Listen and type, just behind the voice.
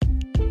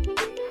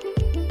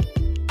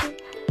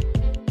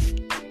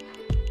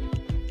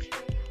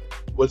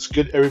What's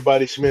good,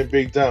 everybody? It's your man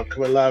Big Down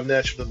coming live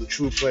naturally on the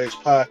True Players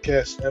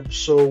Podcast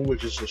episode,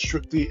 which is a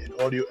strictly an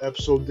audio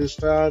episode this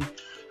time.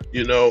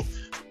 You know,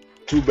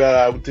 too bad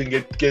I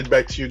didn't get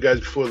back to you guys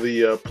before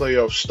the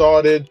playoffs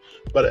started.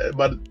 But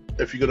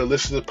if you're gonna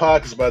listen to the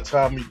podcast, by the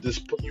time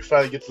you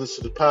finally get to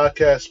listen to the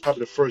podcast,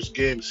 probably the first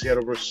game,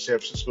 Seattle versus San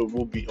Francisco,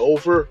 will be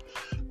over.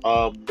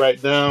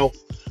 Right now,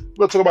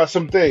 we're gonna talk about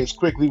some things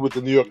quickly with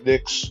the New York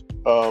Knicks.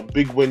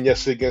 Big win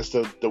yesterday against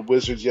the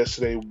Wizards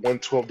yesterday,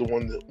 112 to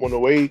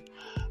 108.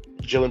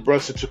 Jalen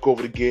Brunson took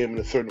over the game in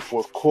the third and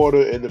fourth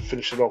quarter and then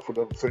finished it off with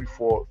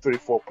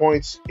 34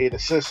 points, 8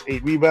 assists,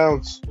 8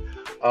 rebounds.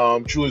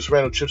 Julius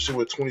Randle chips in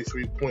with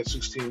 23 points,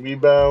 16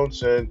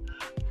 rebounds, and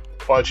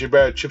RJ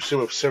Barrett chips in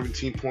with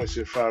 17 points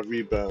and 5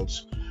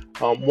 rebounds.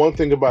 One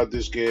thing about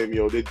this game,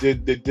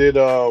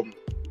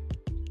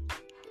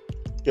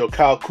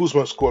 Kyle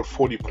Kuzma scored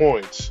 40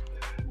 points.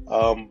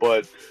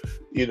 But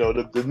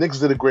the Knicks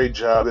did a great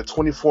job. They're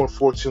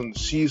 24-14 in the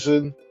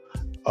season.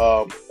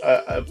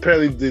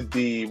 Apparently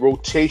the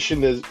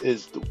rotation is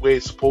the way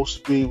it's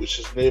supposed to be, which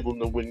is enabling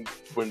them to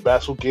win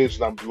basketball games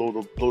and not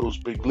blow those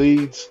big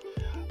leads.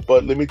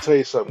 But let me tell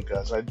you something,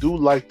 guys. I do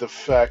like the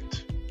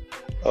fact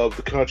of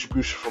the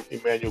contribution from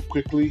Emmanuel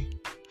Quickley.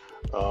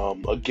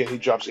 Again, he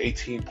drops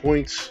 18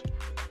 points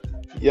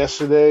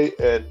yesterday,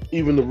 and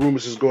even the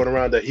rumors is going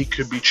around that he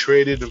could be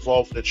traded,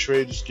 involved in a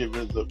trade, just get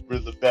rid of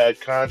the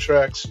bad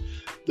contracts.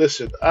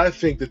 Listen, I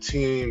think the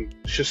team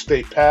should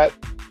stay pat,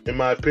 in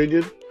my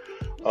opinion.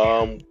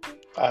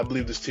 I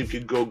believe this team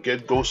can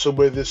go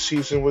somewhere this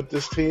season with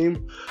this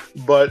team.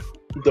 But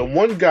the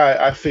one guy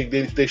I think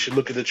they should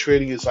look at the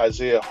trading is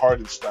Isaiah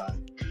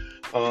Hartenstein.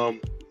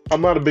 I'm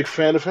not a big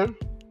fan of him.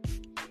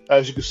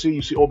 As you can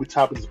see, Obi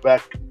Toppin is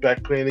back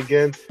playing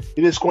again.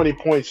 He didn't score any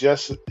points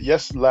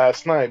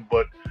last night,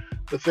 but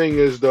the thing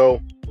is,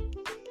 though,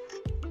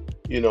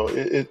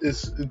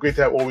 it's great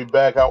to have Obi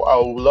back. I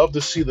would love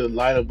to see the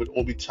lineup with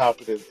Obi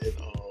Toppin and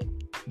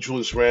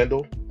Julius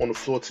Randle on the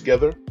floor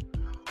together.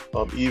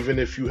 Even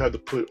if you have to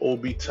put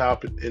Obi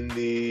Toppin in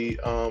the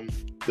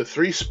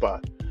 3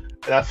 spot.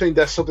 And I think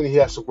that's something he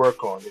has to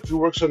work on. If he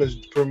works on his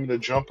perimeter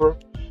jumper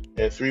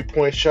and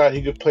 3-point shot,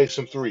 he could play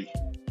some 3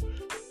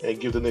 and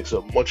give the Knicks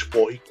a much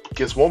more. He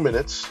gets more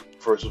minutes,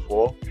 first of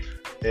all,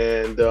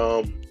 and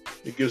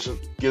it gives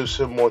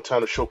him more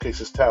time to showcase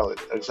his talent.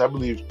 Because I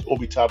believe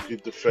Obi Toppin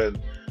could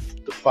defend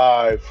the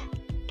 5,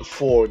 the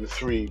 4, and the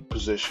 3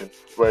 position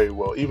very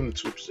well, even the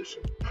 2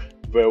 position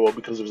very well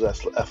because of his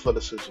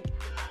athleticism.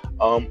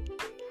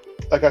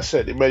 Like I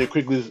said, Emmanuel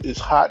Quickley is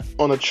hot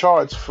on the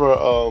charts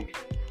for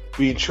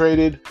being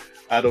traded.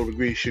 I don't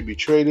agree he should be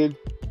traded.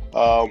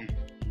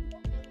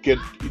 If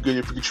you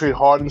can trade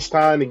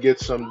Hartenstein and get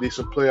some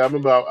decent player. I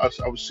remember I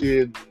was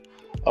seeing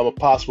a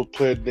possible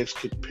player the Knicks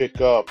could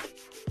pick up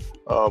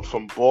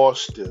from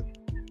Boston,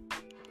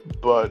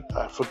 but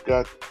I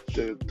forgot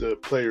the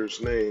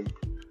player's name.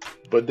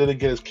 But then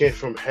again, it came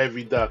from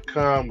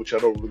Heavy.com, which I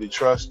don't really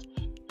trust.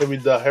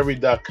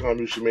 Heavy.com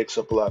usually makes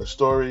up a lot of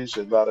stories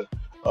and a lot of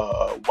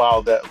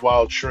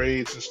wild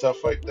trades and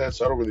stuff like that.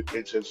 So I don't really pay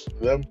attention to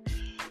them.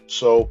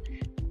 So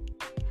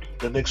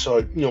the Knicks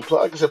are,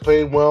 like I said,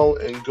 playing well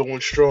and going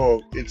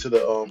strong into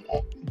the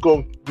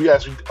we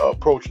actually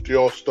approach the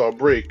All-Star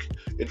break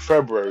in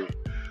February.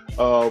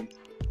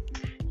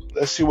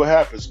 Let's see what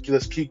happens.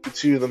 Let's keep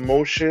continuing the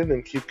motion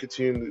and keep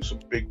continuing to do some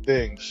big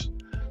things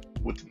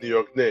with the New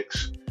York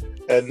Knicks.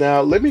 And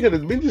now let me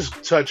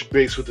just touch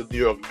base with the New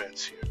York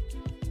Mets here.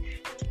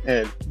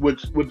 And what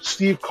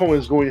Steve Cohen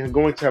is going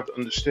to have to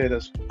understand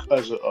as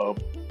a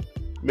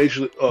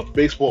Major League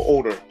Baseball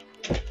owner,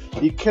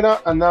 he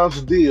cannot announce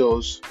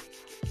deals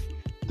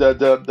that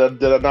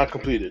are not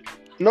completed.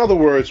 In other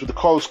words, with the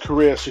Carlos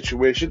Correa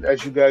situation,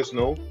 as you guys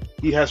know,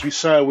 he has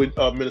resigned with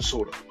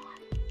Minnesota.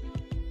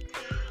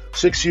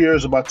 6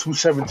 years, about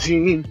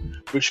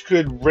 $217, which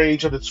could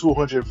range up to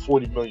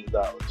 $270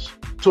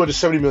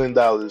 million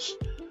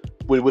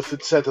with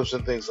incentives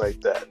and things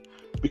like that.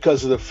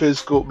 Because of the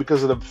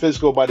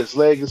physical about his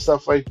leg and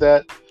stuff like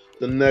that,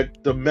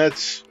 the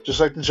Mets, just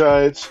like the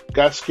Giants,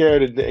 got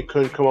scared and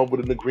couldn't come up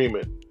with an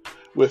agreement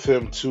with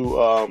him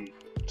to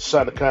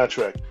sign a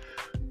contract.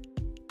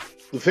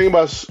 The thing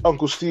about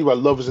Uncle Steve, I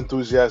love his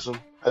enthusiasm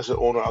as an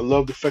owner. I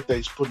love the fact that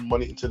he's putting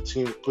money into the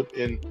team,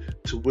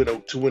 to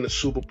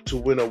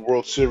win a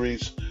World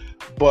Series.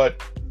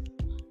 But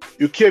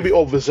you can't be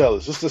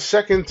overzealous. This is the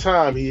second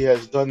time he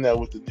has done that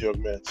with the New York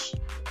Mets.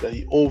 That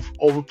he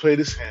overplayed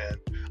his hand,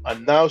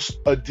 announced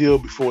a deal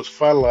before it was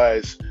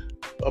finalized,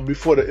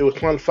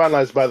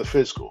 finalized by the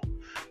fiscal.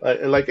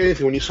 And like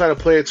anything, when you sign a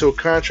player to a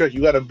contract,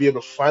 you got to be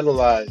able to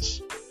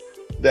finalize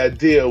that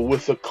deal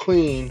with a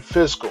clean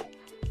fiscal.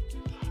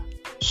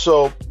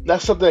 So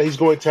that's something that he's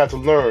going to have to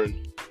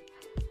learn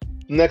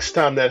next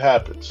time that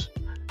happens.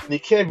 And he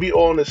can't be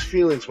all in his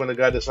feelings when a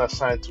guy does not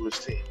sign to his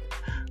team.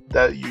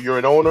 That you're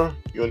an owner,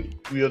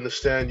 we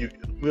understand.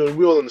 We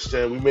all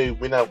understand. We may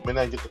not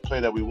get the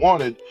play that we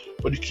wanted,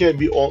 but you can't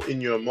be all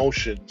in your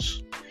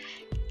emotions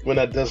when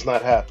that does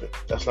not happen.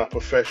 That's not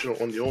professional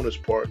on the owner's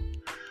part.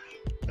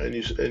 I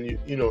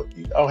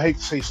hate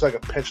to say he's like a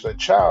petulant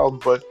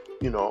child, but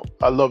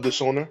I love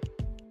this owner.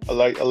 I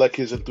like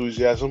his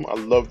enthusiasm. I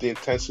love the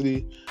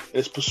intensity and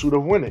his pursuit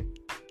of winning.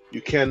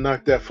 You can't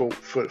knock that for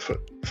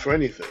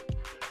anything.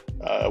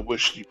 I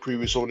wish the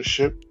previous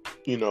ownership,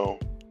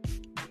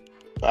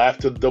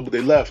 after the double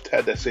they left,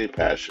 had that same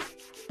passion.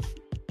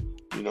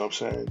 You know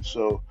what I'm saying?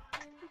 So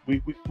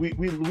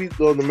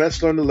the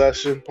Mets learned the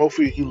lesson.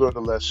 Hopefully he learned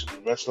the lesson.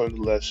 The Mets learned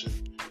the lesson.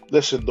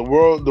 Listen, the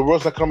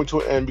world's not coming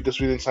to an end because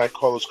we didn't sign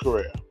Carlos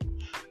Correa.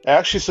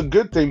 Actually, it's a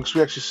good thing because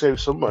we actually saved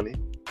some money.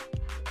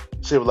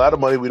 Save a lot of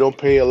money. We don't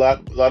pay a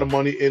lot of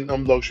money in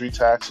luxury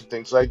tax and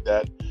things like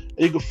that. And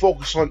you can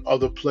focus on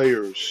other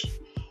players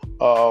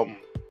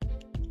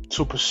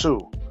to pursue.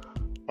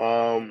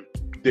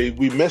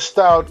 We missed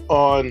out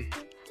on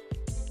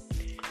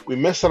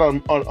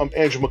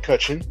Andrew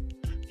McCutchen.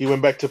 He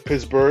went back to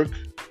Pittsburgh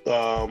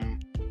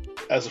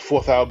as a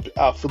fourth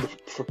outfielder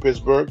for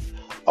Pittsburgh.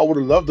 I would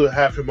have loved to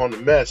have him on the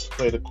Mets to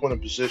play the corner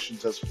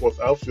positions as a fourth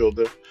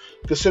outfielder,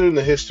 considering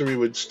the history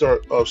with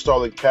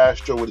Starlin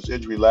Castro with his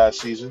injury last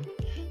season,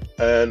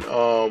 and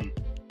Mark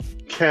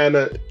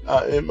Canha,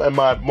 in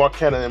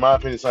my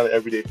opinion, is not an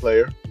everyday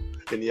player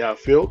in the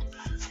outfield.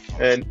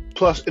 And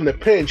plus, in the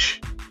pinch,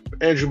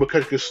 Andrew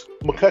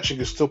McCutchen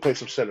can still play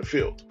some center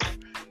field.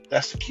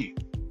 That's the key.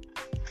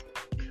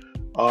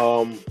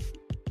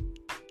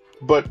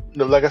 But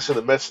like I said,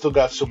 the Mets still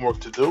got some work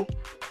to do.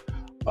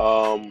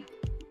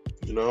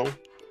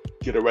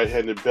 Get a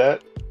right-handed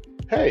bat.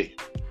 Hey,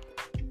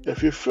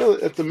 if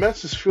the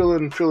Mets is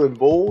feeling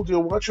bold,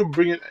 why don't you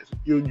bring it?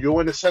 You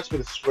in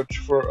assessments for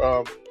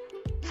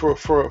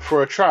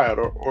a tryout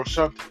or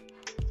something.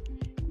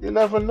 You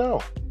never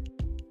know.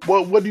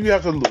 What do you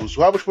have to lose?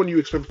 How much money do you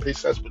expect to pay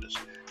Cespedes?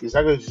 He's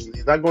not going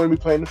to be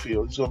playing the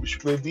field. He's going to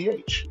be playing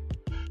DH.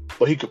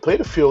 But he could play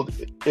the field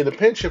in a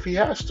pinch if he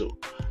has to.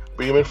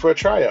 Bring him in for a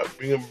tryout.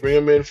 Bring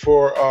him in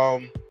for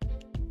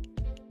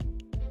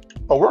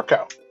a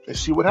workout and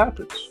see what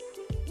happens.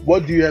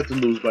 What do you have to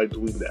lose by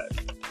doing that?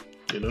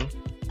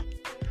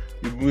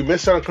 We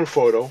missed out on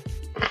Conforto.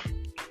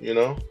 He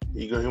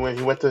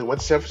went to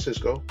San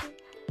Francisco.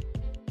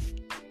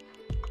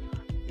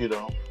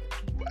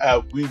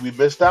 We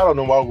missed out on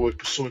him while we were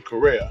pursuing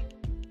Correa.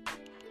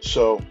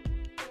 So,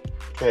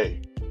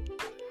 hey,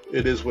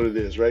 it is what it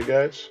is, right,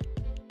 guys?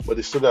 But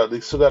they still got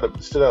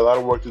a lot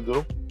of work to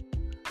do,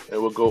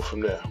 and we'll go from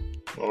there.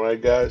 All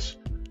right, guys.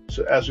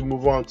 So as we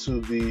move on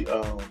to the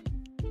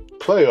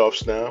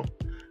playoffs now.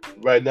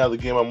 Right now, the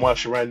game I'm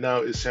watching right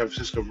now is San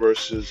Francisco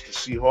versus the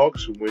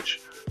Seahawks, in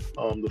which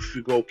the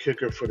field goal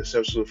kicker for the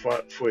San Francisco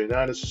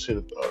 49ers has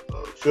hit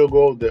a field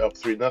goal. They're up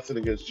 3-0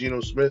 against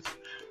Geno Smith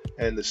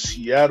and the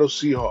Seattle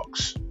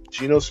Seahawks.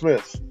 Geno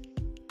Smith,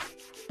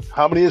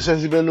 how many years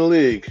has he been in the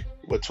league?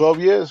 12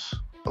 years?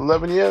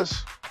 11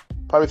 years?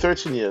 Probably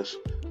 13 years.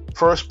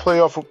 First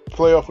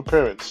playoff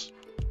appearance.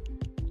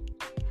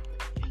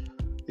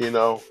 He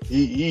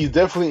is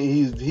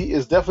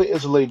definitely a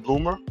late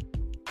bloomer.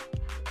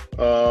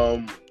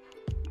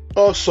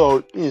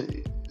 Also,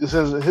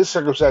 his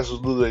circumstances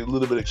were a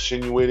little bit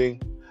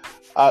extenuating.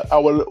 I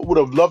would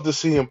have loved to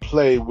see him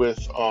play with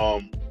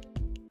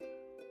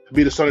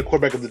be the starting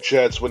quarterback of the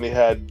Jets when they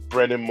had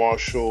Brandon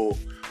Marshall,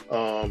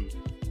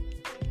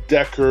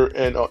 Decker,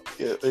 and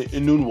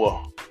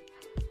Enunwa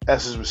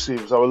as his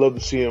receivers. I would love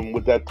to see him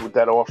with that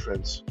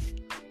offense,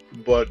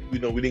 but we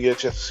didn't get a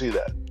chance to see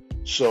that.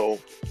 So,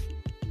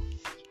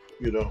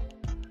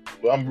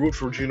 I'm rooting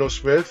for Geno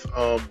Smith,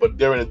 but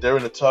they're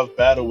in a tough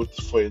battle with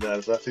the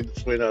 49ers. I think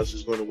the 49ers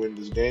is going to win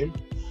this game.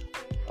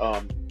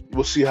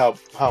 We'll see how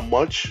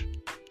much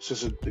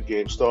since the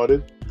game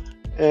started.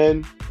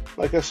 And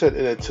like I said,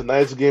 and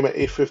tonight's game at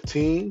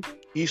 8:15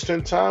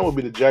 Eastern Time will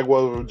be the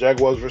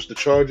Jaguars versus the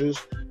Chargers.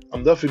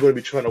 I'm definitely going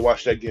to be trying to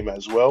watch that game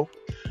as well.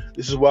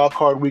 This is Wild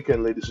Card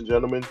Weekend, ladies and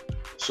gentlemen.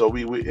 So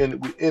we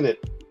in it.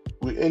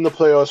 We're in the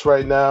playoffs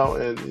right now,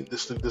 and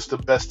this is the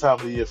best time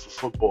of the year for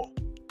football.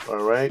 All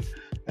right.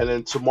 And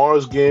then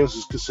tomorrow's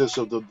games consists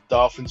of the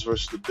Dolphins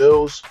versus the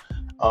Bills.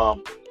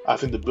 I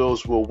think the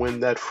Bills will win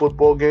that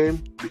football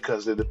game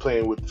because they're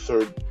playing with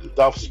the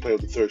Dolphins playing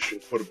with the third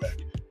string quarterback.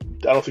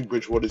 I don't think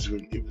Bridgewater's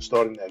even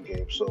starting that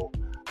game. So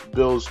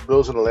Bills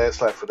in the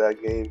landslide for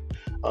that game.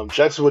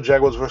 Jacksonville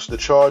Jaguars versus the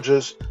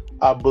Chargers.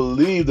 I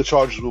believe the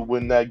Chargers will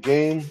win that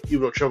game,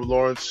 even though Trevor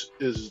Lawrence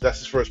that's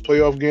his first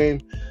playoff game.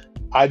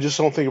 I just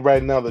don't think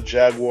right now the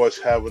Jaguars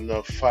have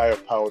enough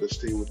firepower to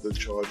stay with the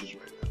Chargers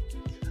right now.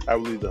 I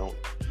really don't.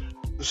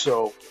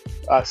 So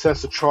I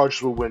sense the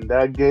Chargers will win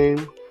that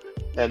game.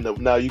 And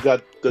now you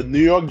got the New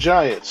York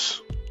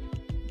Giants,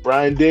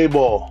 Brian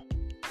Daboll,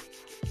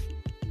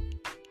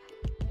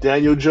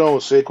 Daniel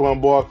Jones,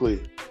 Saquon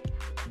Barkley,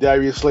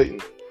 Darius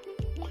Slayton,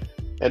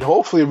 and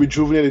hopefully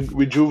rejuvenated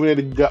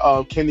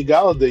Kenny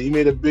Golladay. He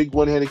made a big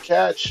one-handed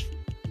catch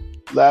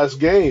last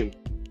game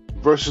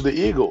versus the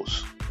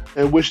Eagles,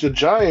 in which the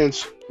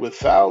Giants,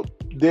 without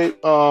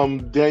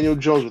Daniel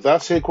Jones,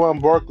 without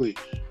Saquon Barkley,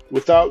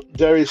 without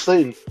Darius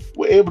Slayton,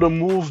 were able to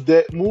move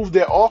their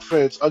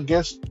offense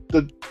against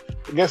the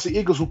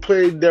Eagles, who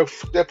played their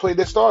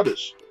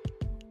starters.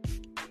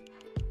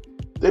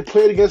 They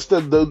played against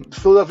the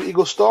Philadelphia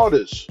Eagles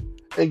starters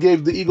and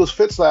gave the Eagles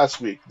fits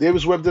last week.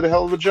 Davis Webb did a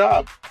hell of a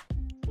job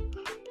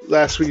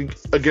last week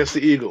against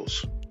the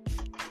Eagles.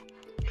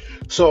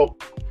 So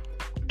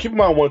keep in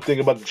mind one thing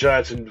about the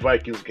Giants and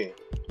Vikings game.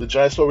 The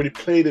Giants already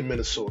played in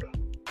Minnesota.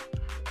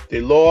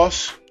 They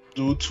lost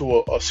due to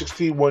a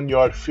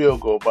 61-yard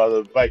field goal by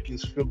the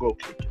Vikings field goal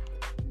kicker.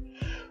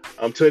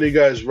 I'm telling you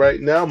guys right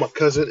now, my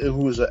cousin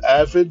who is an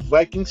avid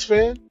Vikings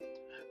fan,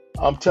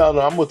 I'm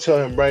going to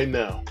tell him right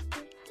now,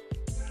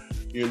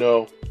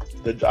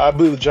 I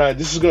believe the Giants,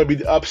 this is going to be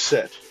the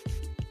upset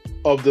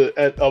of the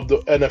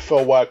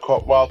NFL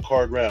wild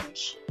card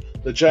rounds.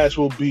 The Giants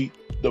will beat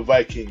the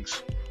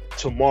Vikings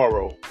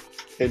tomorrow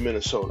in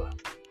Minnesota.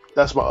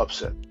 That's my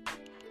upset.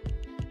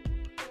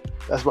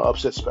 That's my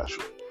upset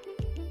special.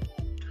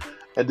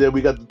 And then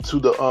we got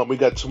tomorrow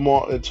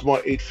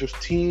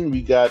 8:15.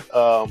 We got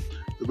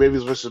the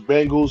Ravens versus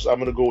Bengals. I'm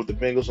gonna go with the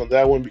Bengals on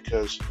that one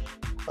because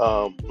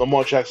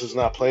Lamar Jackson's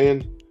not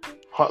playing.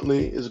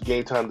 Huntley is a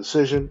game time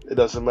decision. It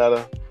doesn't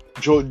matter.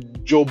 Joe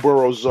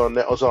Burrow's on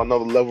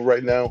another level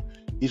right now.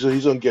 He's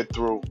gonna get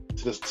through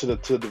to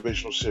the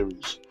divisional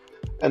series.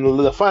 And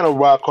the final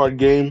wild card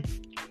game,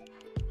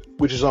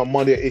 which is on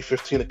Monday at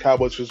 8:15, the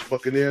Cowboys versus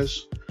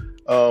Buccaneers.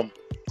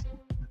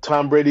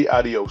 Tom Brady,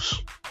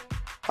 adios.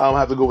 I don't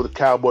have to go with the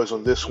Cowboys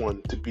on this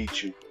one to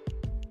beat you.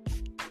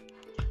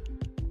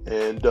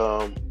 And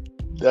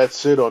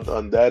that's it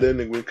on that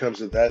end. And when it comes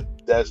to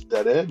that's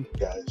that end,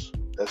 guys.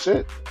 That's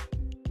it.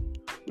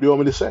 What do you want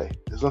me to say?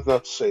 There's nothing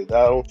else to say.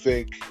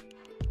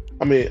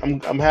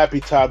 I'm happy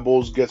Todd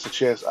Bowles gets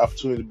a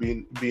opportunity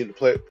to be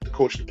to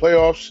coach the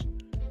playoffs.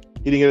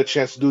 He didn't get a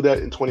chance to do that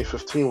in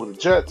 2015 with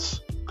the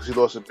Jets because he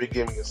lost a big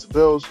game against the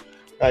Bills.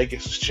 Now he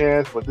gets his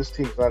chance, but this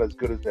team is not as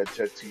good as that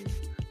Jet team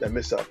that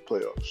missed out the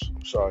playoffs.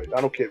 I'm sorry.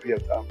 I don't care if you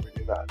have Tom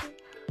Brady or not.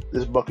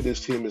 This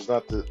Buccaneers team is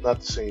not the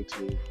same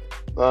team,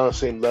 not on the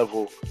same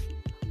level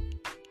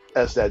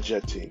as that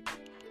Jet team.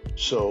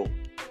 So,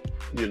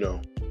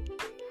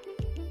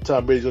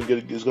 Tom Brady's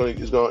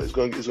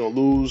gonna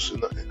lose in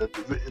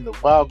the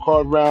wild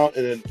card round,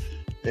 and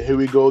here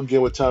we go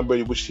again with Tom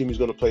Brady, which team he's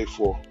gonna play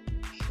for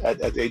at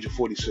the age of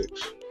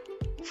 46,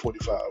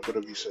 45,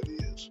 whatever he said he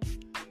is.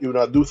 Even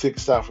though I do think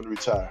it's time for him to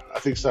retire. I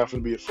think it's time for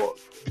him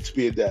to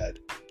be a dad.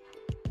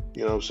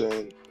 You know what I'm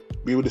saying?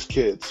 Be with his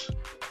kids.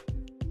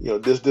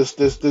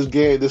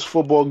 This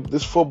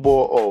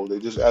football. Oh, they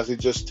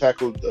just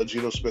tackled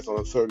Geno Smith on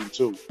a 3rd and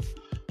 2.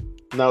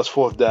 Now it's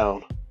 4th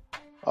down.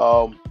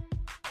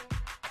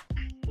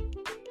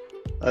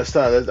 That's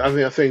not.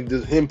 I think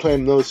him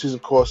playing another season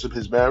cost him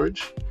his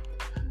marriage,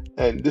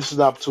 and this is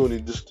an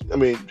opportunity.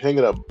 Hang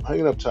it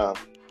up, Tom.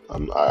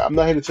 I'm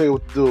not here to tell you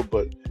what to do,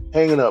 but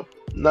hang it up.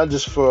 Not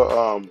just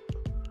for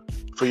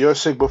your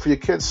sake, but for your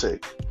kids'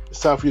 sake. It's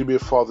time for you to be a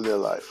father in their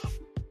life.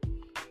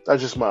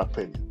 That's just my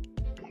opinion.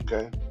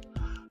 Okay?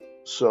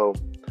 So,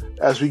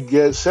 as we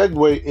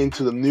segue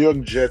into the New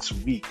York Jets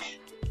week,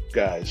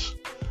 guys,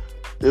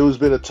 it has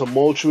been a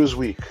tumultuous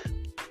week.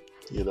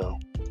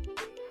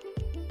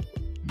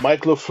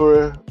 Mike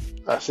LaFleur,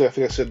 I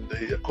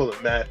call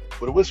him Matt,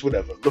 but it was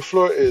whatever.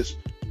 LaFleur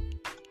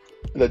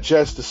and the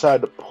Jets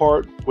decided to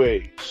part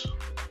ways.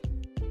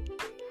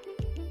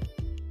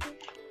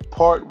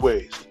 Part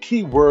ways. The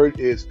key word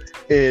is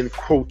in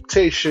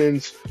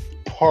quotations,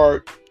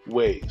 part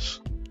ways.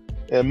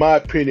 In my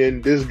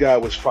opinion, this guy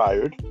was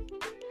fired.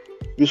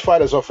 He was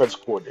fired as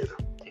offensive coordinator,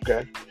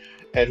 okay?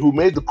 And who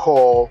made the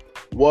call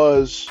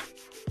was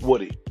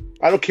Woody.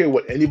 I don't care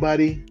what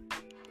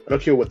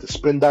the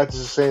spin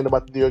doctors are saying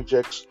about the New York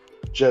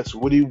Jets.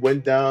 Woody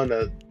went down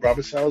to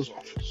Robert Sala's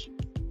office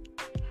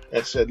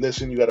and said,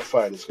 listen, you got to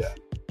fire this guy.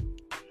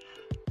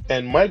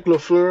 And Mike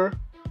LaFleur,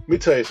 let me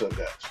tell you something,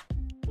 guys.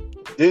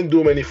 Didn't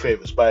do him any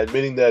favors by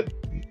admitting that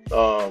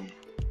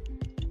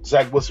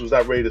Zach Wilson was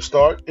not ready to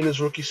start in his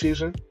rookie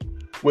season,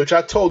 which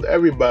I told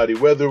everybody,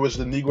 whether it was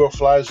the Negro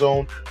Fly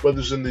Zone, whether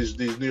it was in these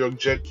New York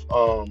Jet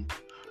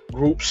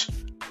groups,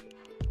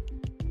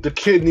 the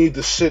kid needed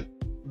to sit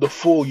the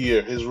full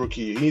year, his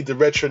rookie year. He needed to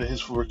redshirt in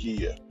his rookie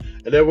year.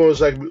 And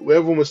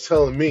everyone was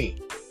telling me,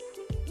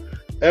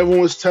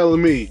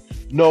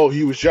 no,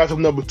 he was drafted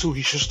number 2.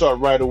 He should start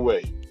right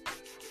away.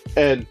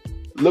 And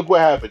look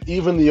what happened.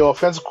 Even the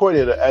offensive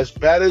coordinator, as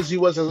bad as he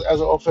was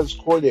as an offensive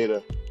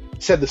coordinator,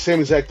 said the same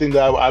exact thing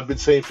that I've been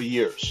saying for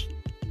years.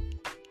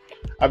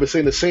 I've been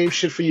saying the same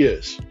shit for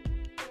years.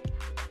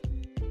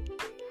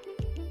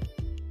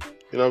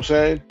 You know what I'm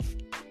saying?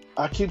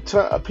 I keep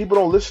telling people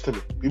don't listen to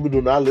me. People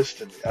do not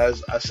listen to me.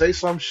 As I say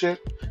some shit,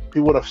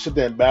 people want to sit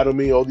there and battle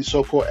me. All these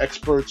so-called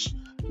experts.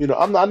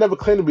 I never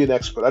claimed to be an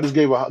expert. I just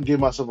gave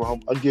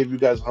you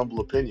guys a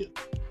humble opinion.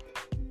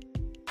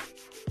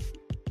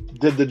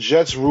 Did the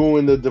Jets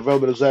ruin the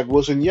development of Zach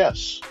Wilson?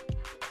 Yes,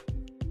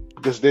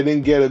 because they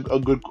didn't get a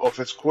good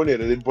offensive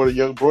coordinator. They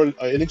brought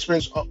an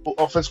inexperienced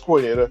offensive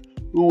coordinator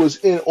who was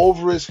in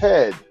over his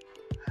head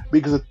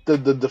because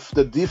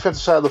the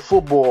defensive side of the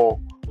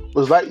football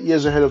was light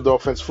years ahead of the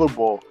offensive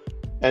football,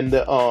 and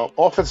the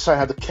offensive side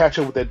had to catch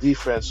up with that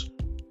defense.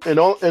 In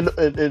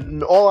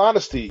all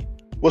honesty,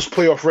 was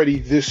playoff ready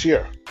this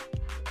year.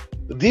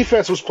 The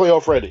defense was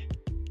playoff ready,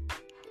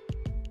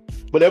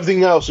 but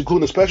everything else,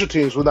 including the special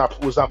teams, was not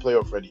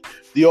playoff ready.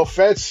 The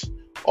offense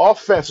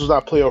was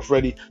not playoff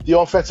ready. The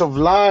offensive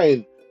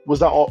line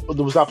was not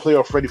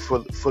playoff ready for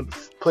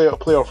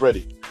playoff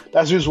ready.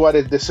 That's the reason why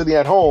they're sitting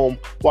at home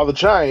while the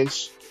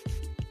Giants,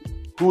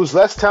 who is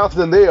less talented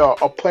than they are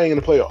playing in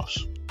the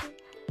playoffs.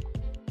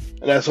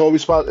 And that's all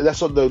that's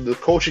what the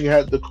coaching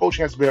has. The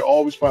coaching has to bear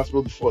all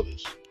responsibility for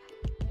this.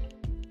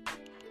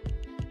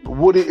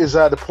 Woody is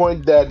at the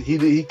point that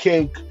he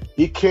came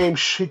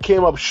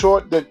up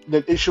short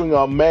that issuing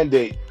a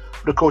mandate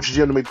for the coach's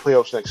GM to make the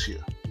playoffs next year.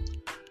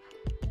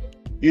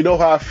 You know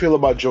how I feel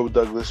about Joe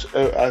Douglas.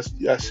 I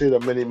said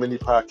on many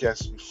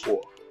podcasts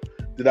before.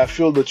 Did I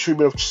feel the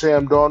treatment of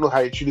Sam Darnold,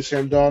 how he treated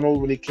Sam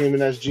Darnold when he came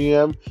in as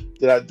GM?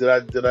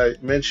 Did I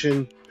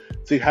mention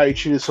how he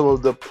treated some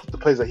of the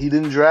players that he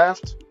didn't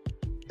draft,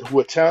 who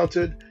are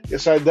talented?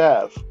 Yes, I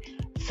have.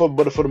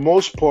 But for the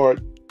most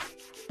part,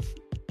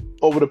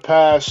 over the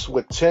past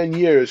 10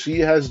 years, he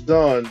has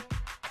done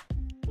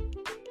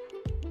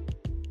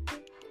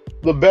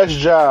the best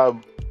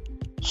job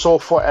so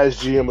far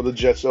as GM of the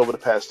Jets over the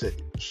past 10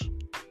 years.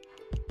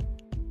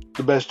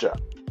 The best job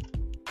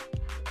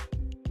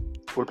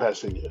for the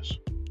past 10 years.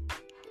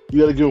 You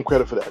got to give him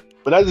credit for that.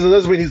 But that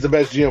doesn't mean he's the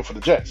best GM for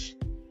the Jets.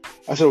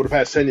 I said over the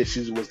past 10 years,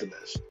 he was the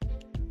best.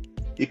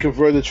 He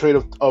converted the trade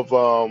of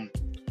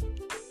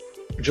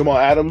Jamal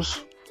Adams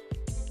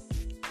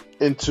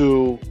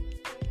into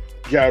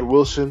Garrett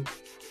Wilson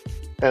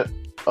and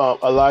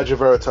Elijah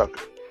Vera Tucker.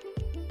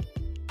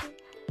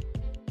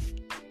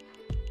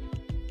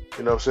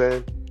 You know what I'm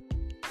saying?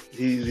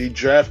 He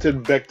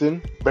drafted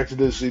Becton. Becton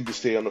doesn't need to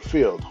stay on the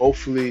field.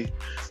 Hopefully,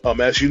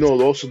 as you know,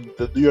 also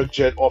the New York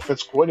Jet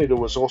offense coordinator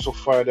was also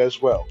fired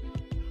as well.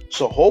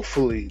 So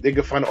hopefully they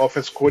can find an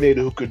offense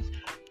coordinator who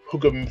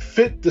can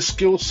fit the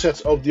skill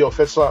sets of the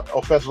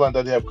offensive line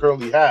that they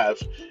currently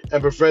have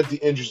and prevent the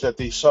injuries that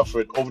they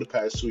suffered over the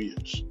past 2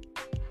 years.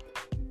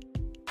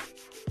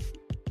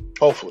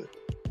 Hopefully,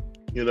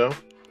 you know.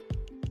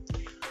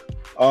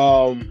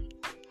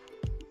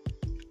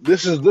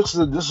 This is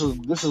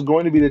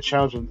going to be the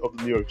challenge of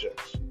the New York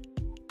Jets.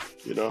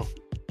 You know,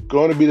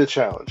 going to be the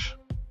challenge.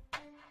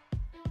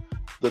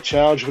 The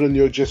challenge for the New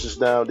York Jets is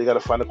now they got to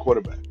find a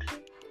quarterback.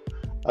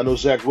 I know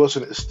Zach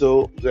Wilson is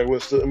still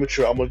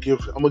immature. I'm gonna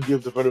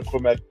give the veteran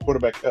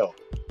quarterback hell.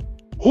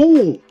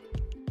 Who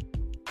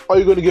are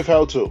you gonna give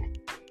hell to?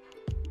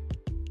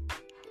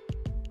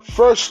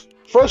 First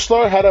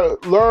learn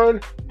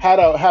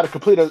how to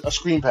complete a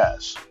screen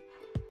pass.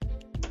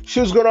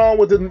 She was going on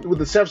with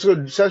the San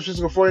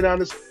Francisco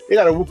 49ers. They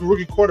got a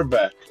rookie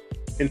quarterback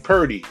in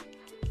Purdy.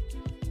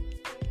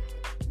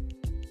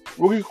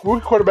 Rookie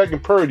quarterback in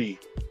Purdy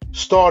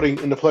starting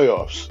in the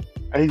playoffs,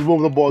 and he's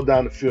moving the ball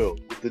down the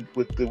field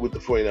with the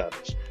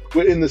 49ers.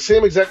 We're in the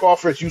same exact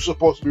offense you're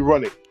supposed to be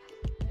running.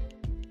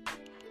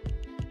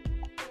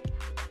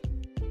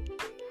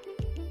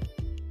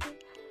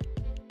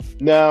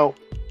 Now,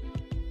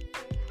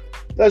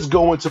 let's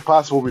go into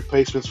possible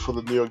replacements for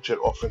the New York Jet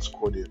offense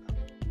coordinator.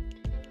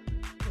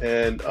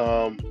 And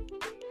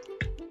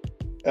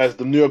as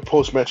the New York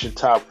Post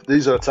mentioned,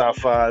 these are the top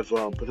 5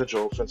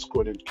 potential offense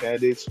coordinator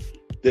candidates.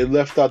 They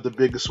left out the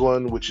biggest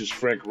one, which is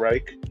Frank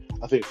Reich.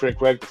 I think Frank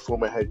Reich, the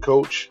former head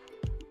coach,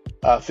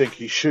 I think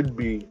he should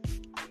be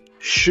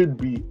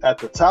at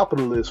the top of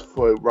the list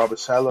for Robert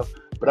Saleh.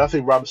 But I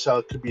think Robert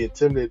Saleh could be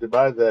intimidated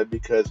by that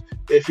because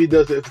if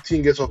the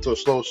team gets off to a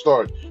slow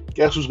start,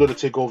 guess who's going to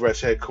take over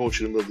as head coach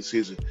in the middle of the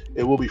season?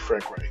 It will be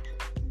Frank Reich.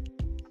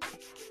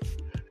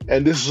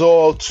 And this is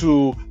all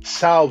to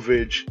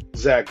salvage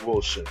Zach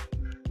Wilson,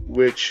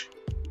 which,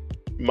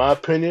 in my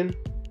opinion,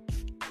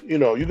 you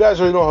know, you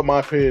guys already know my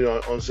opinion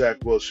on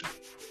Zach Wilson.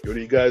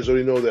 You guys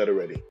already know that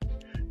already.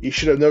 He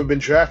should have never been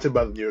drafted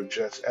by the New York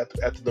Jets at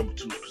the number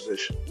 2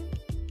 position.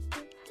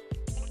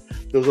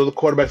 There was other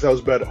quarterbacks that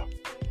was better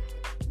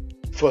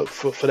for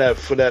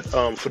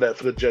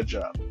the Jet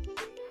job.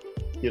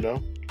 You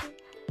know,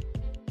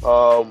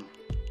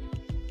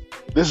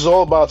 this is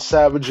all about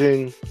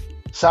salvaging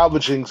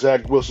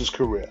Zach Wilson's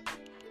career.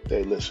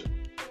 Hey, listen,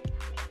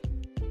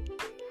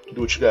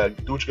 do what you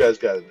guys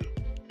got to do,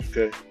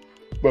 okay?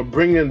 But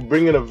bring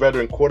in a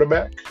veteran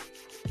quarterback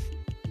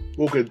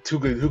who could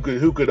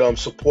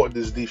support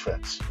this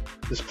defense,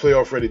 this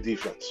playoff ready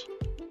defense.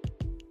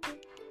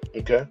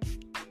 Okay.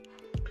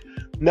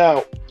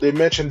 Now they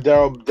mentioned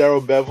Darrell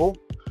Bevell.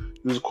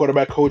 He was a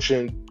quarterback coach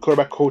and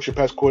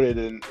pass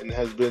coordinator, and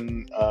has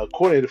been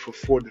coordinator for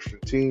 4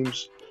 different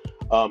teams.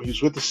 He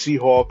was with the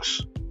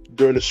Seahawks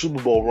during the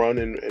Super Bowl run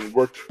and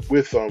worked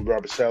with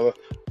Robert Saleh.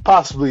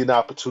 Possibly an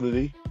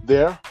opportunity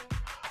there.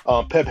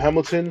 Pep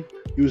Hamilton,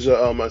 he was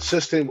an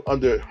assistant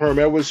under Herm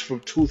Edwards from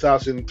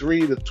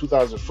 2003 to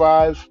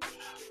 2005.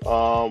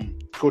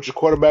 Coach of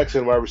quarterbacks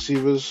and wide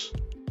receivers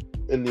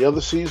in the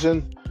other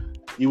season.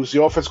 He was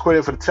the offense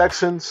coordinator for the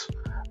Texans.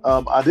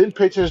 I didn't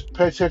pay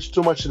attention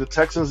too much to the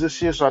Texans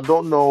this year, so I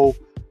don't know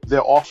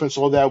their offense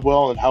all that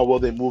well and how well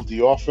they move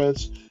the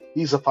offense.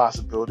 He's a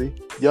possibility.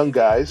 Young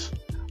guys.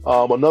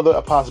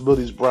 Another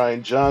possibility is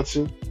Brian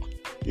Johnson.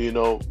 You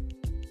know,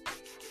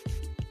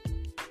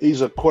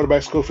 he's a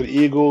quarterback coach for the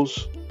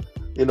Eagles.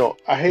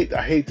 I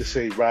hate to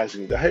say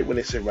rising. I hate when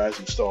they say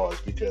rising stars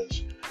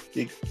because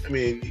he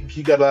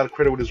got a lot of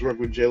credit with his work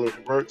with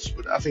Jalen Hurts,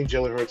 but I think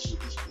Jalen Hurts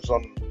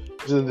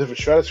is in a different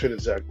stratosphere than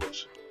Zach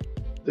Wilson,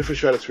 different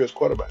stratosphere as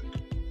quarterback.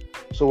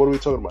 So what are we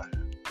talking about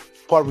here?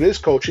 Part of it is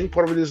coaching.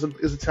 Part of it is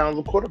the talent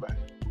of the quarterback.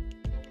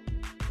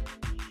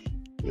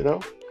 You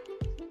know.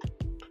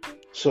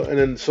 So and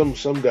then some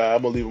guy,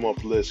 I'm gonna leave him off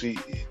the list.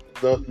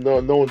 No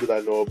one that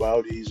I know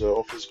about. He's an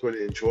offensive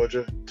coordinator in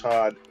Georgia,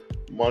 Todd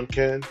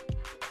Monken.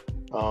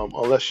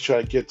 Unless you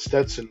try to get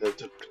Stetson try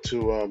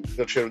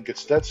to get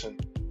Stetson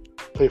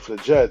play for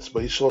the Jets,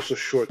 but he's also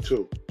short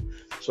too.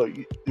 So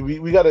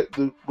we got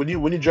to when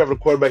you draft a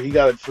quarterback, you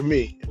got to, for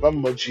me. If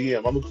I'm a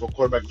GM, I'm looking for a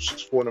quarterback who's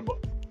 6'4" and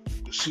above,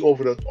 to see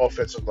over the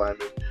offensive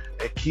lineman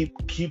and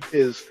keep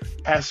his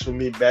passes from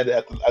being bad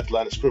at the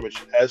line of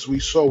scrimmage, as we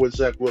saw with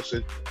Zach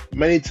Wilson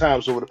many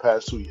times over the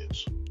past 2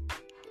 years.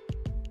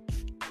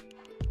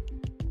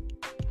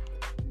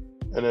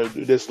 And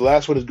this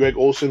last one is Greg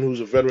Olson, who's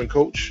a veteran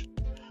coach.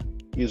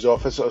 He's the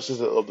offensive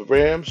assistant of the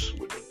Rams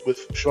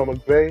with Sean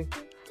McVay.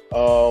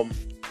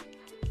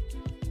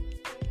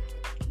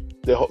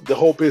 The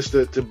hope is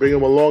to bring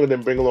him along and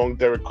then bring along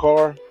Derek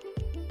Carr.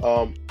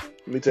 Let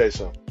me tell you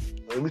something.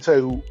 Let me tell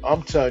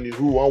you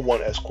who I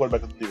want as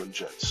quarterback of the New York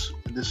Jets.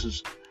 And this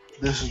is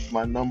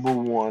my number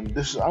one.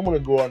 I'm going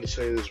to go on to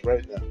say this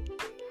right now.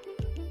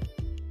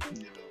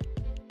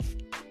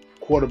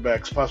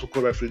 Possible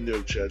quarterback for the New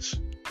York Jets.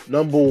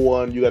 Number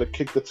one, you got to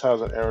kick the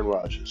tires on Aaron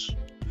Rodgers.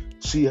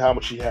 See how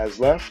much he has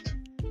left,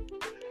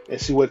 and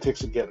see what it takes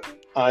to get him.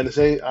 I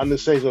understand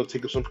he's going to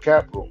take up some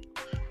cap room,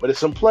 but there's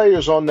some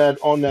players on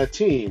that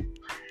team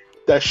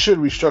that should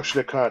restructure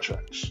their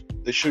contracts.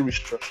 They should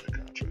restructure their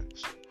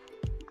contracts.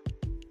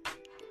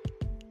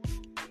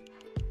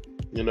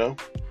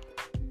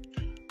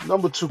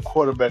 Number two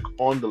quarterback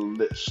on the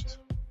list.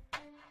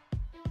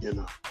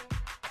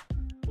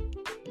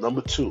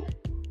 Number two.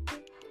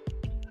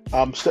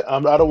 I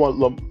don't want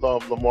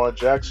Lamar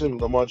Jackson.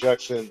 Lamar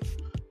Jackson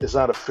is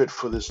not a fit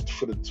for this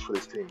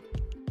team.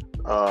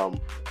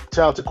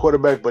 Talented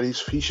quarterback, but he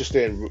should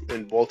stay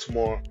in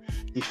Baltimore.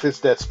 He fits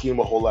that scheme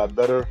a whole lot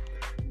better.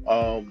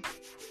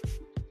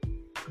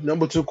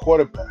 Number two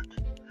quarterback.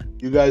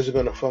 You guys are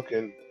gonna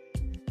fucking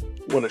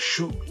want to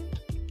shoot me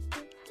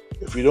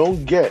if you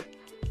don't get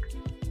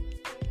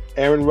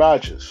Aaron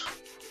Rodgers.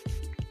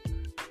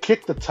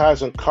 Kick the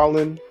tires on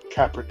Colin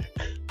Kaepernick.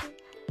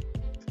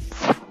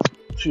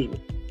 Excuse me.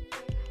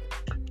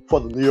 For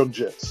the New York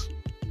Jets.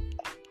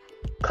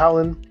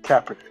 Colin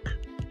Kaepernick.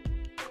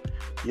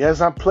 He has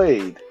not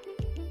played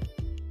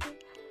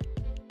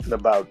in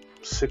about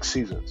 6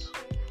 seasons.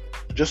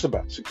 Just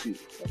about 6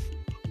 seasons.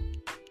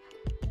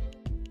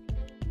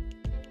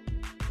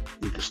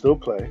 He can still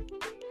play.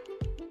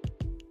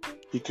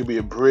 He could be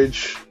a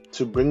bridge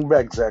to bring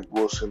back Zach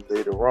Wilson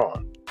later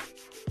on.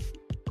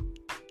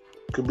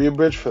 Could be a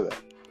bridge for that.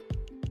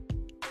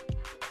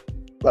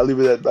 I'll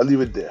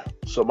leave it there.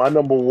 So my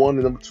number one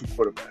and number two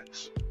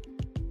quarterbacks.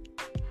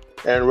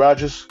 Aaron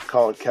Rodgers,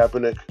 Colin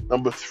Kaepernick.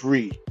 Number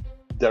three,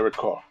 Derek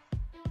Carr,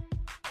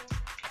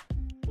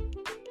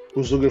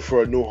 who's looking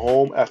for a new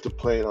home after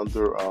playing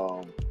under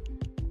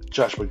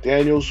Josh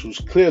McDaniels, who's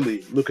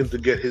clearly looking to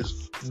get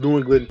his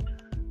looking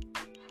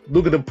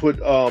to put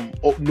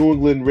New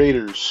England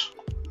Raiders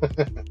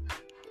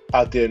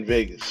out there in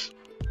Vegas.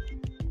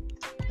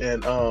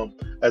 And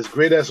as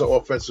great as an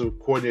offensive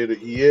coordinator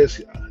he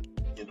is,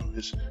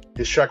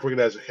 his track record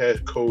as a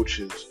head coach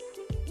is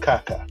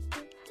caca.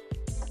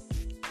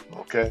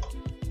 Okay,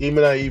 he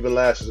may not even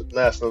last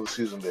another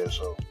season there.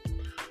 So,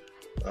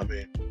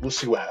 we'll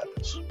see what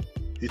happens.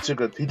 He took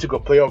a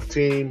playoff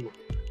team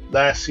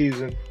last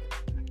season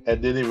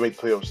and didn't even make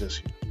playoffs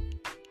this year,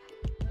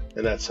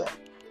 and that's sad.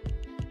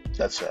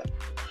 That's sad.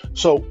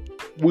 So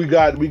we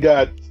got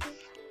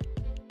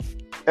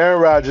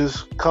Aaron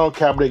Rodgers, Colin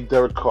Kaepernick,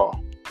 Derek Carr.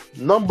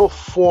 Number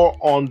 4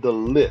 on the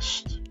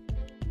list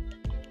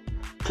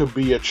could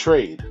be a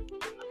trade.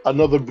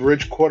 Another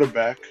bridge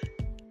quarterback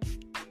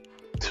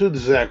to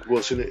Zach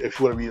Wilson, if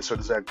you want to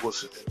reinsert Zach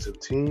Wilson into the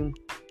team.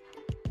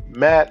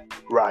 Matt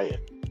Ryan.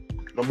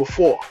 Number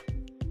 4,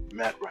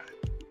 Matt Ryan.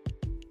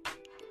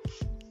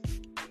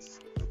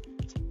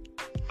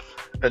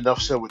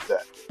 Enough said with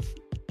that.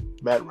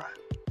 Matt Ryan.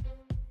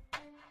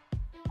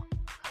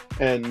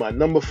 And my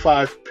number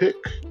 5 pick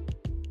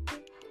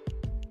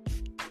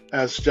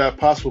as a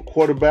possible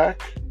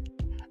quarterback,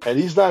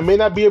 and may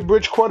not be a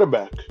bridge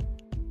quarterback,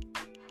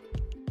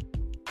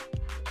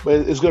 but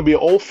it's going to be an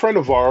old friend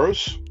of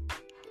ours.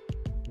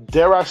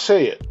 Dare I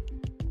say it?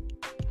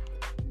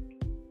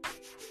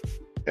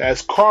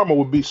 As karma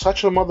would be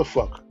such a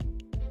motherfucker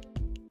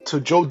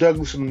to Joe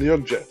Douglas and the New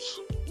York Jets.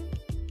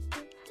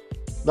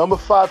 Number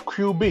 5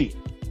 QB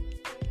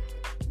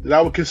that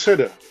I would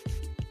consider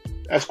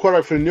as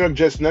quarterback for the New York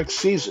Jets next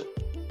season.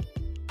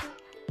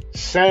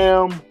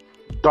 Sam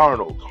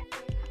Darnold.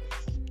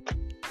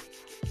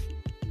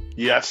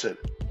 Yeah, I said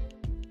it.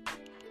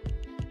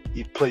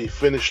 He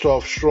finished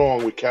off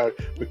strong with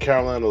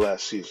Carolina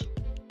last season.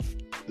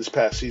 This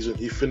past season,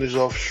 he finished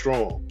off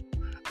strong.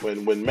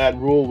 When Matt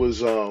Rule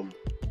was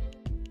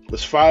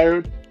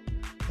fired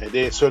and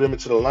they inserted him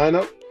into the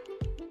lineup,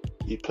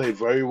 he played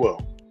very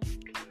well.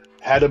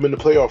 Had him in the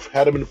playoff.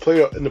 Had him in the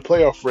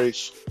playoff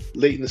race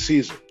late in the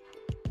season.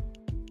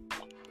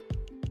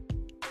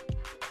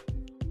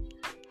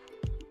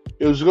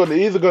 It was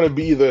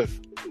either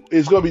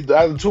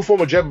two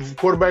former Jet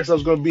quarterbacks that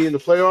was going to be in the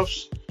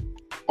playoffs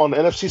on the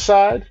NFC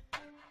side.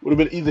 Would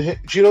have been either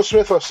Geno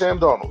Smith or Sam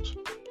Darnold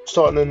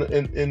starting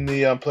in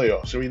the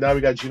playoffs. So now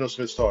we got Geno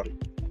Smith starting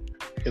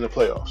in the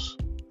playoffs.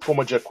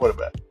 Former Jet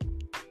quarterback.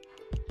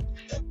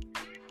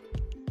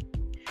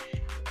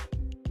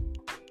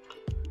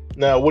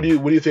 Now, what do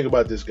you think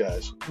about this,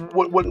 guys?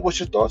 What's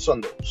your thoughts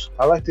on those?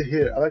 I like to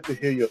hear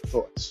your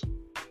thoughts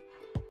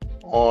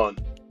on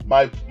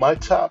my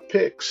top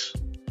picks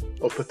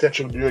of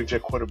potential New York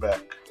Jet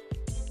quarterback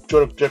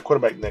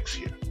next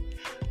year.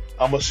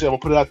 I'm gonna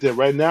put it out there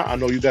right now. I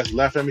know you guys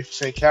laugh at me for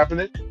saying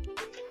Kaepernick,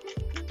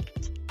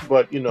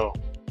 but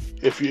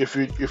if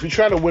you're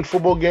trying to win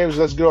football games,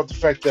 let's get off the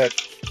fact that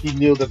he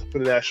kneeled at the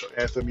national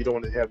anthem. You don't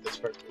want to have that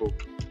spectacle.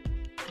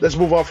 Let's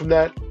move on from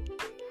that.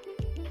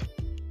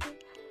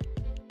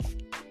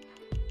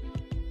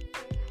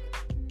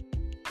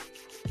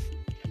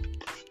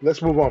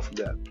 Let's move on from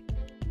that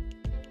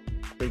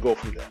and go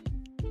from that.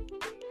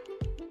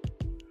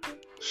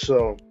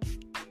 So,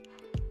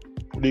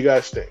 what do you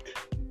guys think?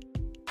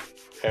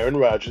 Aaron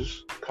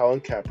Rodgers,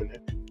 Colin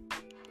Kaepernick,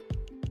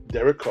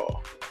 Derek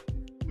Carr,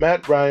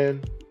 Matt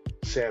Ryan,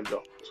 Sam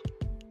Darnold.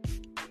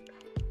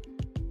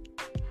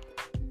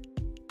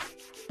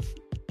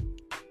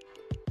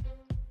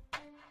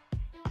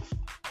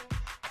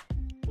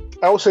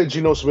 I would say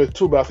Geno Smith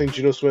too, but I think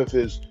Geno Smith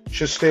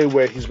should stay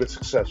where he's been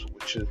successful,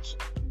 which is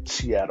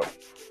Seattle.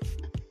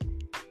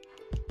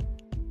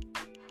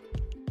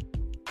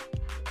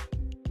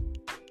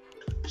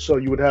 So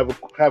you would have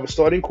a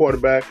starting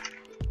quarterback,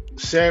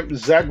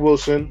 Zach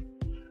Wilson,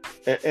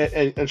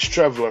 and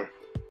Streveler,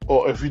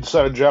 or if you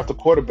decide to draft a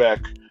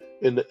quarterback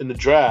in the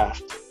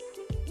draft,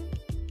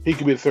 he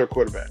could be the third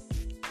quarterback.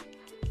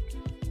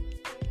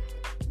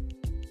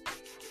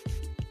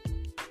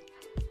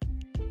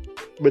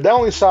 But that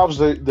only solves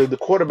the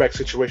quarterback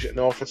situation and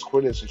the offensive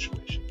coordinator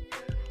situation.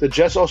 The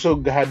Jets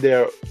also had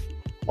their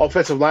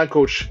offensive line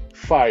coach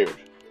fired,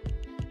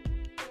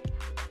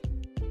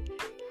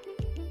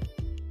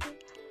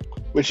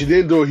 which he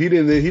didn't do. He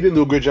didn't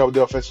do a great job with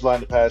the offensive line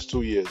the past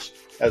 2 years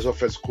as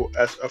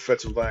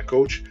offensive line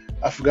coach.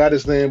 I forgot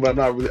his name, but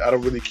I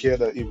don't really care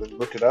to even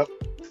look it up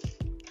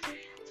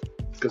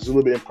because it's a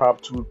little bit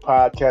impromptu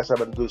podcast. I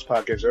had to do this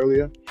podcast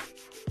earlier,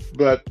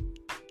 but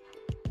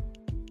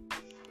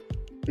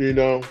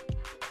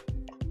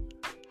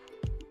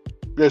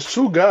there's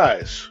two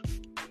guys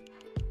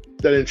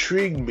that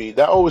intrigued me.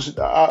 That always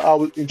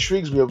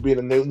intrigues me of being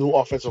a new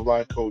offensive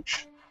line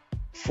coach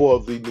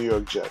for the New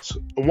York Jets.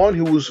 One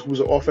who was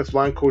an offensive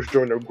line coach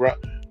during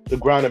the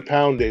ground and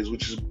pound days,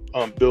 which is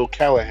Bill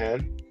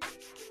Callahan.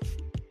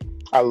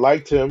 I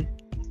liked him.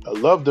 I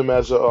loved him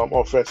as an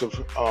offensive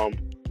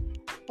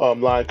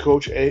line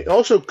coach, and he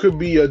also could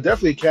be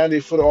definitely a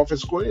candidate for the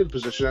offensive coordinator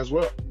position as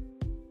well.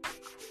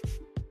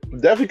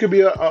 Definitely could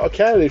be a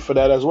candidate for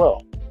that as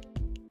well.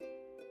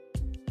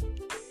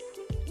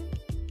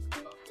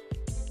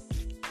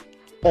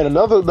 And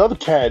another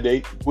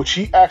candidate, which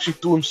he actually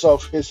threw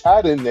his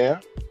hat in there,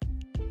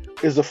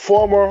 is the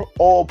former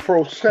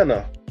All-Pro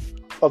center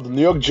of the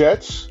New York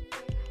Jets,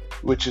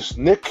 which is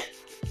Nick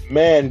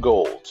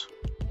Mangold.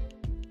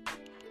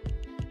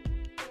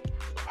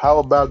 How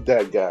about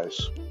that,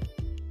 guys?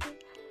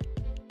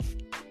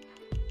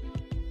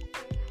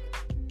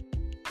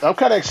 I'm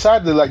kind of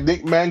excited that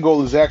Nick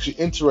Mangold is actually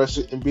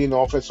interested in being an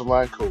offensive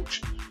line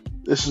coach.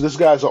 This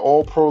guy's an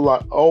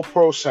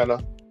all-pro center,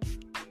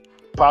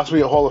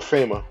 possibly a Hall of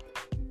Famer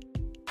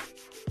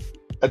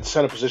at the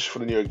center position for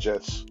the New York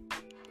Jets.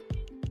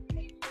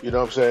 You know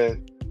what I'm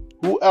saying?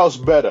 Who else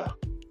better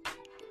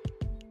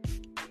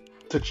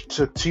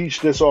to teach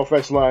this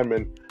offensive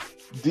lineman?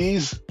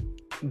 These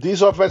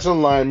offensive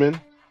linemen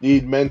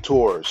need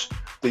mentors.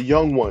 The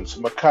young ones,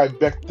 Mekhi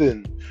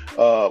Becton,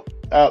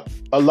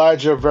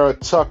 Elijah Vera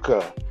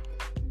Tucker.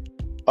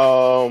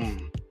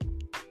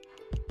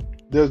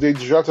 They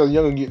drafted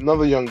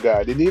another young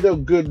guy. They need a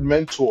good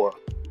mentor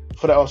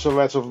for the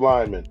offensive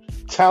lineman.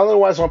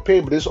 Talent-wise on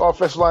paper, this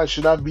offensive line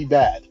should not be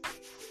bad.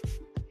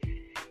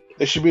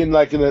 They should be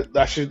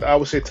I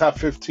would say top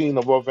 15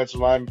 of offensive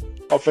line in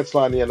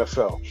the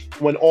NFL.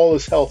 When all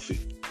is healthy,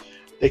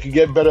 they can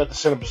get better at the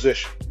center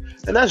position.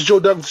 And that's Joe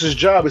Douglas's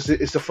job is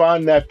to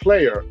find that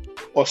player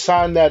or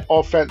sign that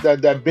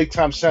that big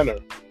time center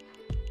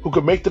who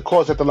could make the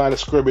calls at the line of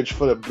scrimmage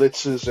for the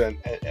blitzes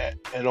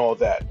and all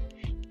that.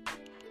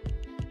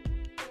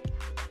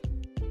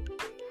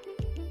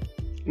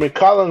 I mean,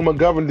 Colin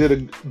McGovern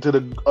did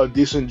a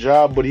decent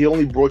job, but he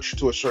only brought you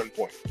to a certain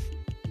point.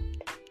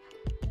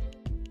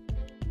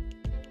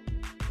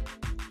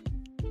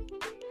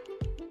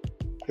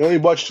 He only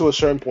brought you to a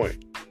certain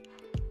point.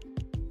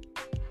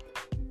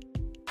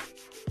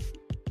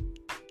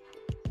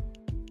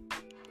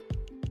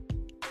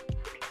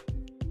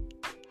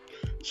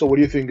 So what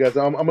do you think, guys?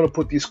 I'm gonna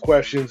put these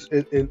questions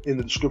in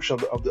the description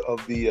of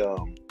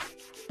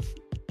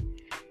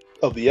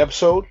the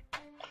episode.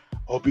 I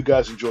hope you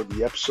guys enjoyed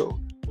the episode.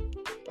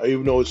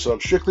 Even though it's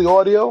strictly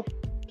audio,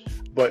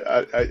 but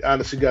I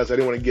honestly, guys, I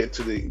didn't want to get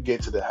to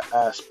the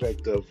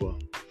aspect of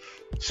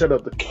set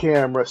up the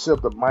camera, set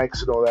up the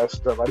mics, and all that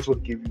stuff. I just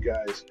want to give you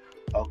guys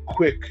a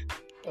quick,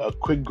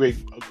 quick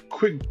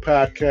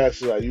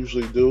podcast as I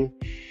usually do,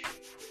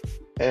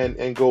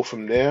 and go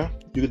from there.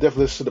 You can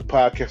definitely listen to the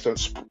podcast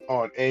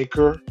on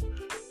Anchor,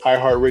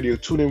 iHeartRadio,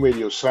 TuneIn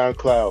Radio,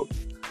 SoundCloud,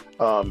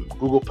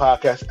 Google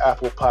Podcast,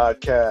 Apple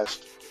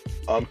Podcast,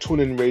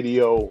 TuneIn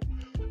Radio,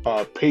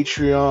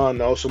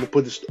 Patreon. Also, I'm gonna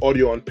put this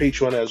audio on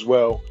Patreon as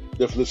well.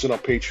 Definitely listen on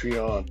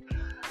Patreon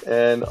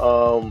and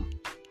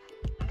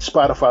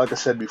Spotify, like I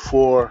said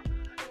before,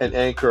 and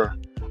Anchor.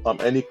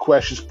 Any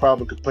questions,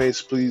 problems,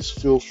 complaints, please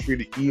feel free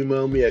to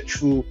email me at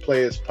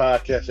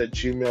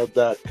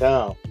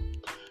trueplayerspodcast@gmail.com.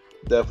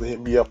 Definitely hit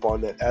me up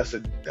on that. As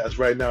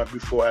right now,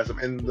 as I'm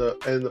in the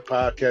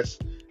podcast,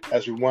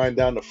 as we wind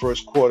down the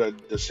first quarter,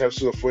 the San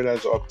Francisco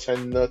 49ers are up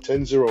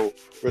 10-0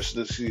 versus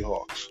the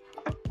Seahawks.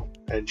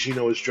 And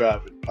Geno is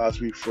driving,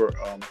 possibly for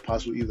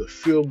either a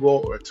field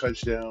goal or a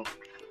touchdown.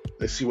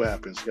 Let's see what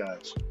happens,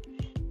 guys.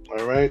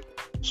 All right.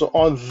 So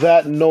on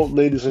that note,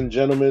 ladies and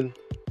gentlemen,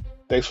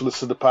 thanks for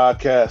listening to the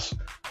podcast.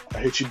 I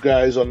hit you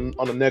guys on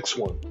the next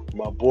one.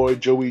 My boy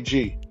Joey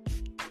G.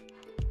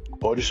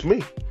 Or just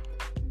me.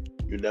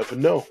 You never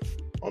know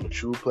on the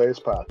True Players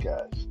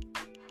Podcast.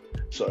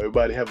 So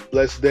everybody have a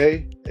blessed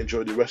day.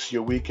 Enjoy the rest of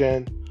your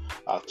weekend.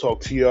 I'll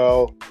talk to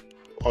y'all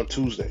on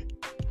Tuesday.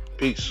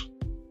 Peace.